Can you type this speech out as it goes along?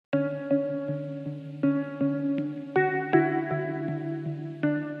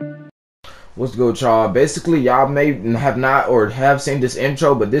What's good, y'all? Basically, y'all may have not or have seen this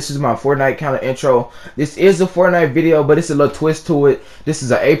intro, but this is my Fortnite kind of intro. This is a Fortnite video, but it's a little twist to it. This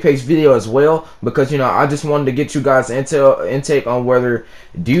is an Apex video as well, because, you know, I just wanted to get you guys intake on whether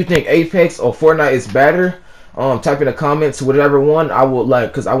do you think Apex or Fortnite is better. Type in the comments whatever one I would like,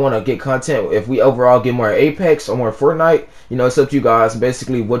 because I want to get content. If we overall get more Apex or more Fortnite, you know, it's up to you guys.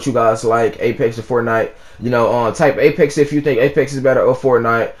 Basically, what you guys like, Apex or Fortnite. You know, type Apex if you think Apex is better or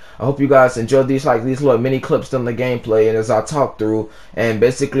Fortnite. I hope you guys enjoyed these little mini clips from the gameplay and as I talk through. And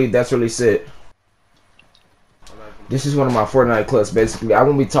basically, that's really it. This is one of my Fortnite clips. Basically, I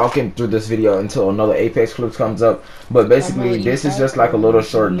won't be talking through this video until another Apex clip comes up. But basically, this is just like a little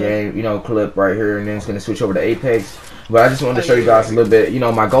short game, you know, clip right here, and then it's gonna switch over to Apex. But I just wanted to show you guys a little bit. You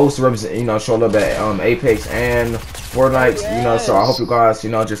know, my goal is to represent, you know, show a little bit Apex and Fortnite. You know, so I hope you guys, you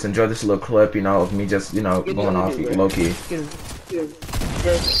know, just enjoy this little clip. You know, of me just, you know, going off low key.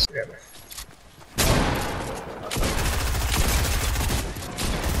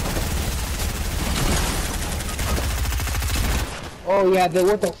 Oh yeah, then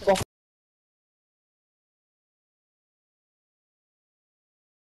what the fuck?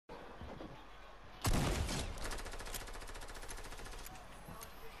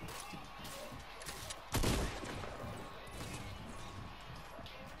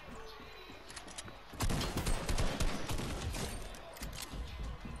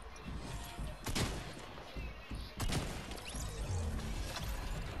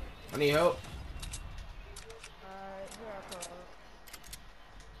 I need help. Here I come.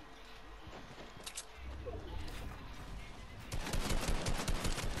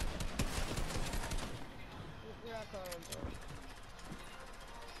 Here I come, bro.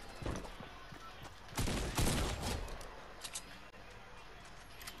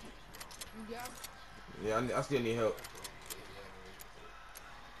 You got me? Yeah, I still need help.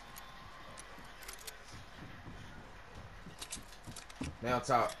 Now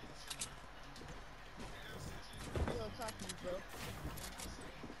top. You don't talk to me, bro.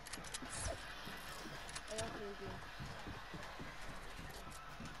 I don't feel good.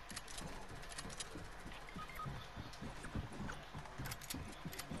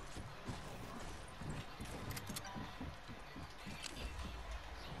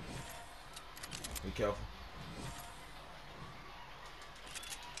 Be careful.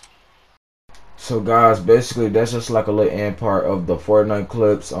 So guys, basically that's just like a little end part of the Fortnite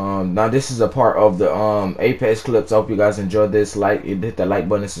clips. Now this is a part of the Apex clips. I hope you guys enjoyed this. Hit that like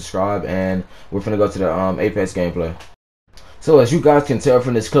button and subscribe, and we're gonna go to the Apex gameplay. So as you guys can tell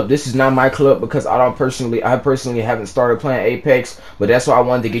from this clip, this is not my clip because I personally haven't started playing Apex, but that's why I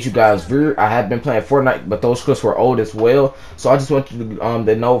wanted to get you guys veered. I have been playing Fortnite, but those clips were old as well. So I just want you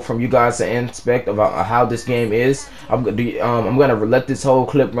to know from you guys to inspect about how this game is. I'm gonna let this whole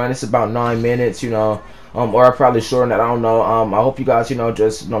clip run. It's about 9 minutes, you know. Or I probably shorten it. I don't know. I hope you guys, you know,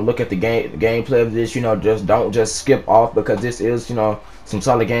 just look at the gameplay of this. You know, don't skip off because this is, you know, some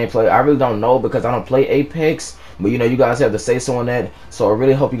solid gameplay. I really don't know because I don't play Apex. But you know, you guys have to say so on that. So I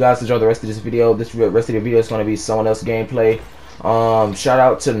really hope you guys enjoy the rest of this video. This rest of the video is going to be someone else's gameplay. Shout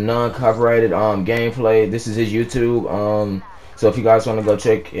out to non-copyrighted gameplay. This is his YouTube. So if you guys want to go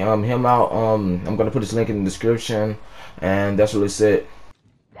check him out, I'm going to put his link in the description. And that's really it.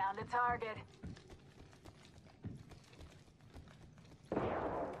 Down to target.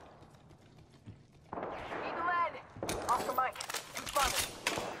 Eagle lead. Off the mic. Spotted.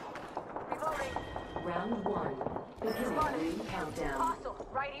 Reloading. Round one. Beginning countdown. Hostile.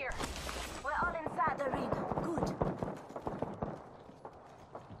 Right here. We're all inside the ring. Good.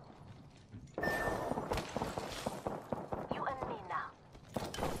 You and me now.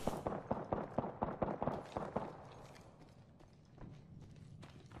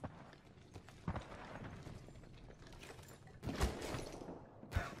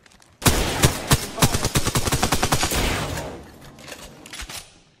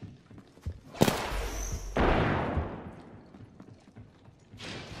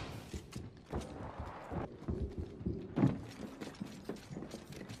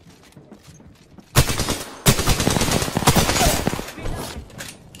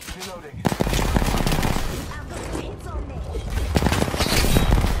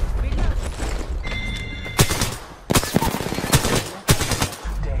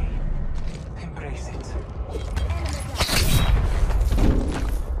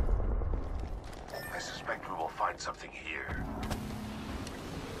 Something here.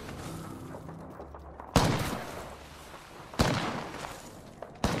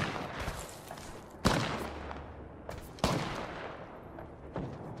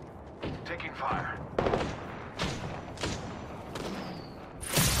 Taking fire.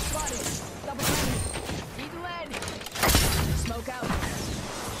 Spotted. Double time. Need the lead. Smoke out.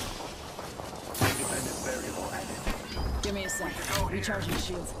 Independent variable added. Give me a sec. Recharging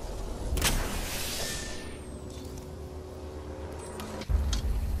shields.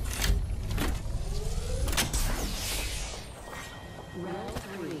 Round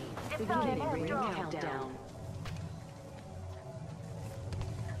 3. Beginning ring countdown.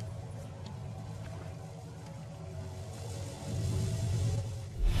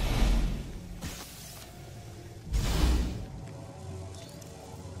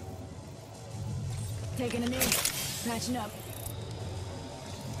 Taking a knee. Patching up.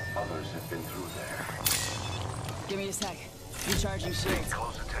 Others have been through there. Give me a sec. Recharging Pay shields.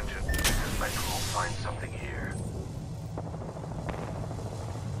 close attention. Suspect will find something here.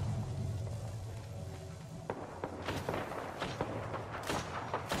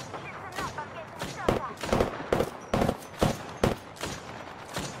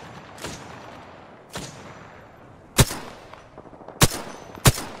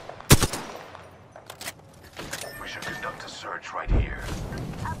 We should conduct a search right here.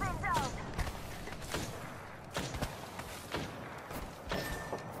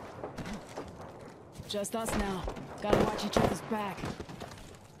 Just us now. Gotta watch each other's back.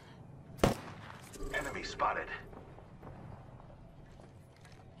 Enemy spotted.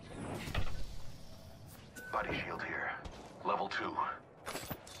 Body shield here. Level 2.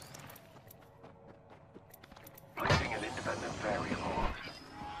 Placing an independent variable.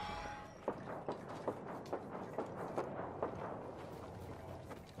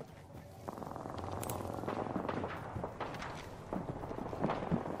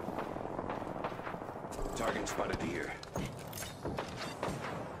 Target spotted here.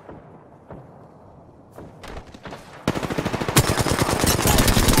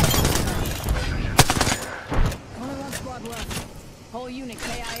 Only one squad left. Whole unit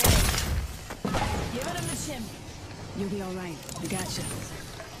KIA. Giving him the chimney. You'll be alright. I gotcha.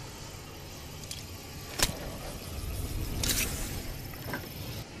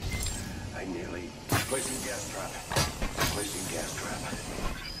 I nearly... Placing gas trap. Placing gas trap.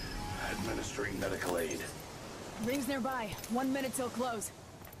 Administering medical aid. Rings nearby. 1 minute till close.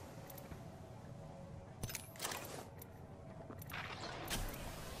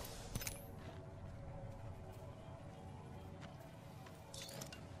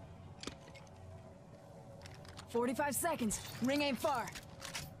 "45 seconds. Ring ain't far.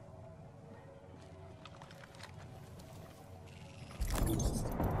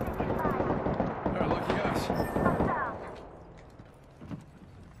 Lucky us.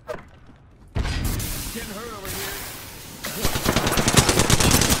 Getting hurt over here.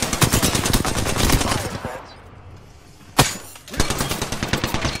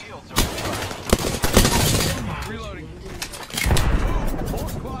 Reloading. Full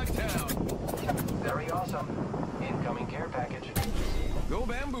squad down. Very awesome. Incoming care package. Go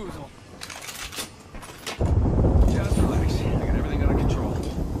bamboozle. Just relax. I got everything under control.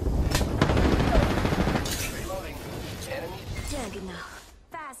 Reloading. Enemy. Juggernaut.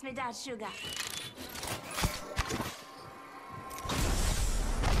 Pass me that sugar.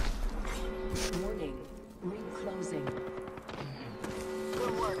 Warning. Ring closing.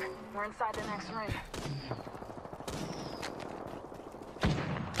 Good work. We're inside the next ring.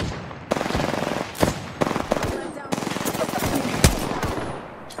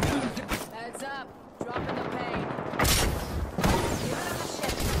 Heads up. Dropping the pain. Give it a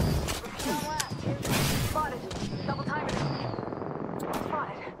shit. Down left. Spotted. Double timing it.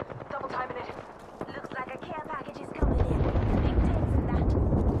 Spotted. Double timing it. Looks like a care package is coming in. Big takes in that.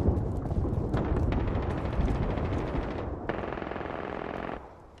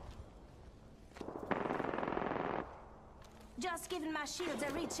 Just giving my shields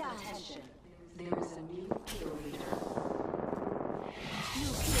a recharge. There is a new kill leader.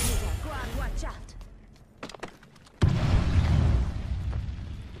 New kill leader. Go on, watch out.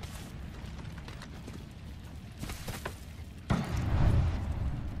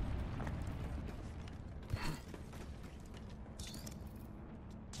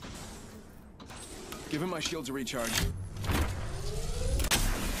 Give him my shields a recharge.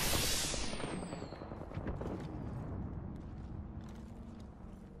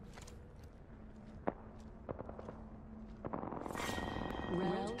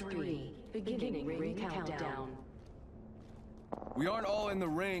 Round 3. Beginning ring countdown. We aren't all in the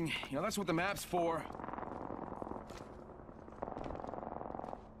ring. You know, that's what the map's for.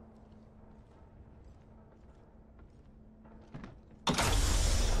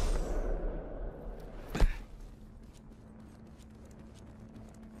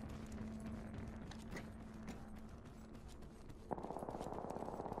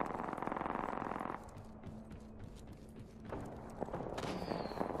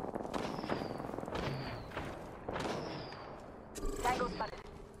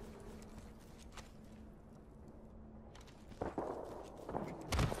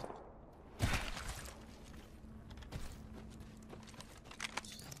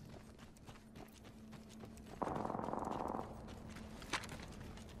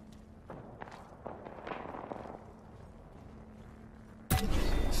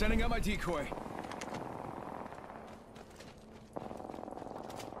 Sending out my decoy.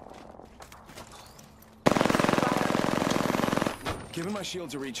 Giving my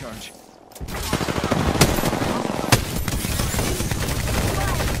shields a recharge.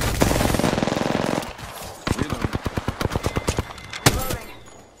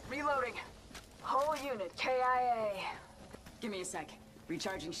 Reloading. Whole unit, KIA. Give me a sec.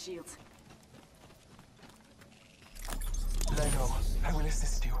 Recharging shields. Lego, I will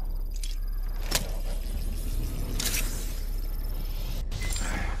assist you.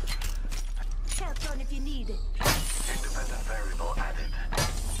 Count on if you need it. Independent variable added.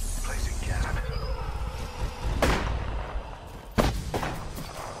 Placing gap.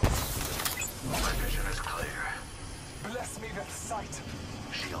 My vision is clear. Bless me with sight.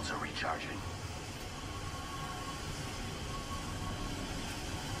 Shields are recharging.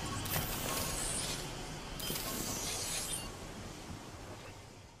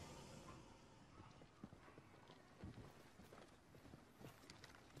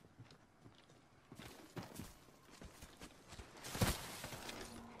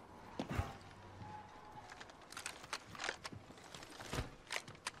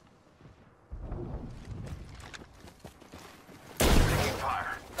 Taking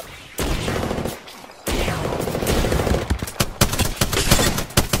fire.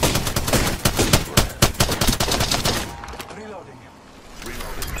 Reloading.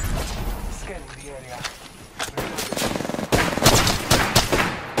 Reloading. Scanning the area.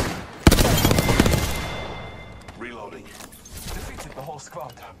 Reloading. Defeated the whole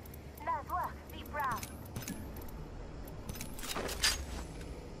squad. Nice work. Be proud.